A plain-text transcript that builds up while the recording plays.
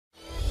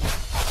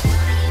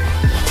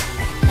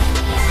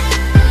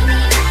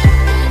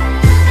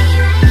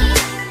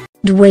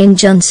Dwayne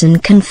Johnson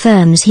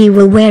confirms he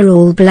will wear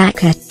all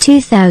black at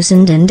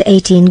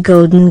 2018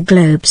 Golden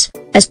Globes,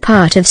 as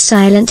part of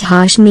silent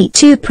harsh Me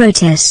Too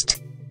protest.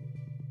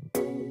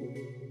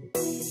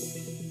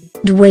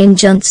 Dwayne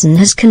Johnson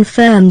has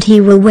confirmed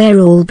he will wear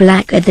all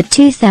black at the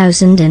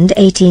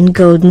 2018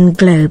 Golden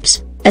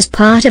Globes, as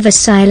part of a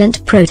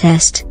silent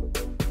protest.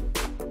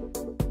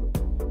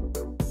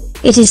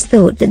 It is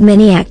thought that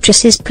many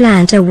actresses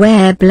plan to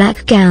wear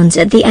black gowns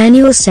at the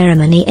annual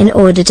ceremony in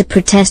order to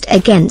protest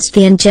against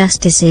the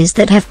injustices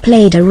that have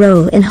played a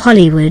role in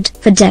Hollywood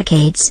for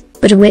decades,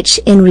 but which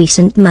in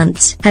recent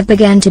months have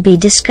begun to be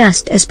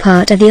discussed as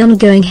part of the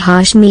ongoing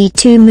harsh Me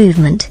Too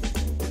movement.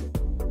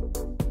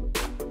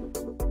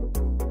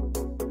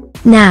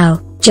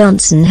 Now,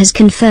 Johnson has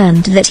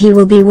confirmed that he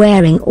will be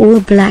wearing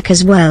all black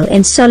as well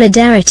in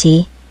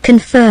solidarity,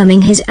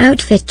 confirming his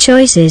outfit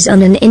choices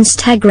on an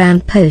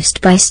Instagram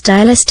post by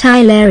stylist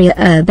Hilaria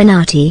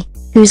Urbanati,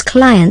 whose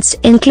clients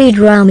include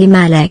Rami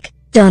Malek,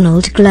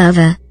 Donald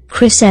Glover,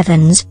 Chris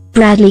Evans,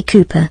 Bradley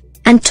Cooper,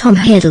 and Tom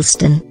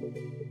Hiddleston.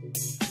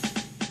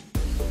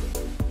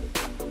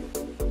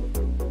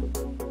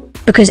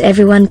 Because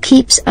everyone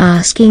keeps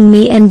asking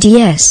me, and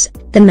yes,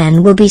 the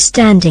men will be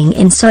standing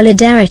in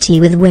solidarity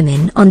with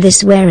women on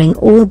this wearing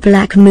all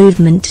black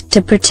movement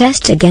to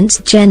protest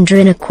against gender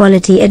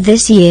inequality at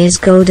this year's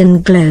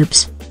Golden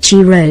Globes,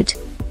 she wrote.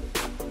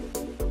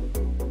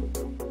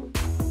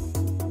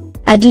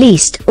 At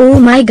least all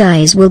my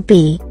guys will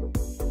be.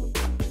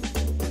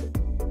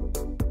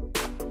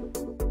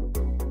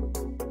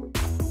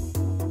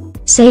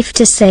 Safe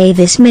to say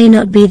this may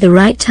not be the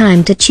right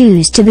time to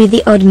choose to be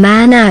the odd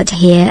man out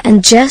here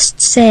and just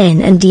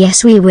saying and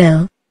yes we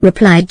will,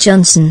 replied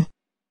Johnson.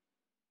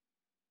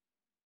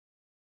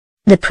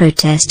 The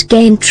protest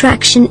gained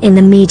traction in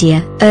the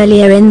media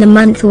earlier in the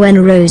month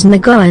when Rose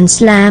McGowan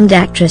slammed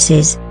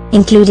actresses,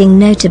 including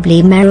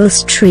notably Meryl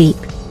Streep,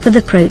 for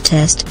the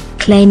protest,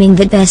 claiming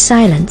that their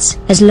silence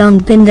has long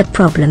been the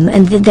problem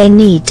and that they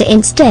need to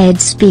instead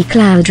speak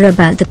louder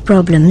about the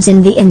problems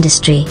in the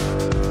industry.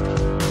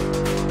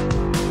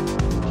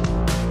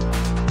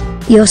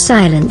 Your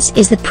silence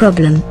is the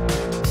problem.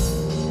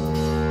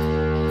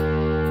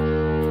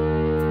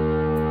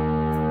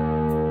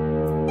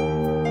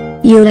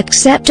 You'll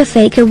accept a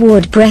fake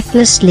award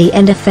breathlessly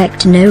and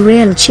affect no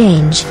real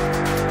change.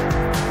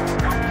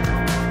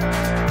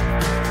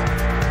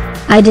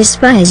 I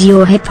despise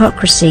your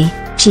hypocrisy,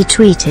 she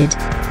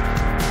tweeted.